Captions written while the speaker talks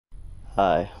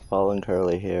Hi,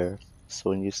 FallenCurly here.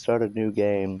 So when you start a new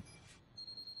game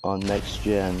on next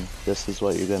gen, this is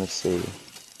what you're going to see.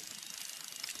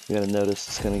 You're going to notice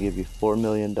it's going to give you $4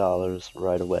 million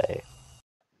right away.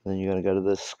 Then you're going to go to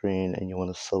this screen and you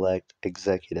want to select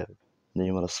Executive. Then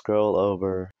you want to scroll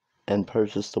over and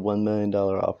purchase the $1 million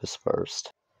office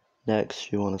first.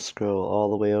 Next, you want to scroll all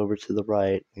the way over to the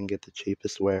right and get the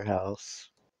cheapest warehouse.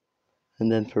 And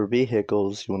then for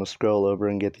vehicles, you want to scroll over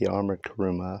and get the armored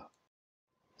Kuruma.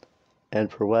 And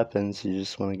for weapons, you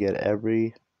just want to get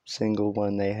every single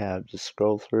one they have. Just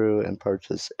scroll through and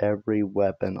purchase every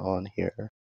weapon on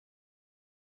here.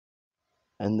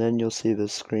 And then you'll see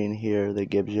this screen here that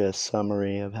gives you a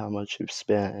summary of how much you've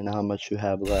spent and how much you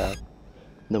have left.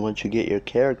 And then once you get your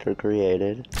character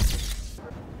created,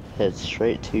 head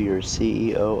straight to your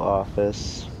CEO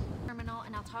office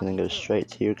and then go straight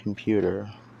to your computer.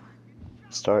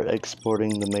 Start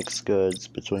exporting the mixed goods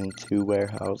between two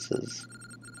warehouses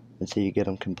until you get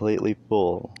them completely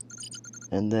full.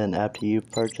 And then after you've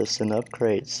purchased enough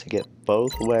crates to get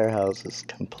both warehouses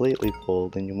completely full,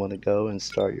 then you want to go and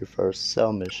start your first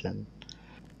sell mission.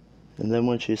 And then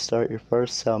once you start your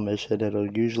first sell mission,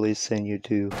 it'll usually send you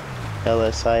to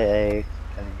LSIA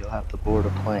and you'll have to board a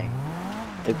plane.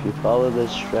 If you follow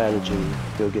this strategy,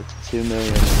 you'll get to 2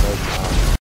 million in no time.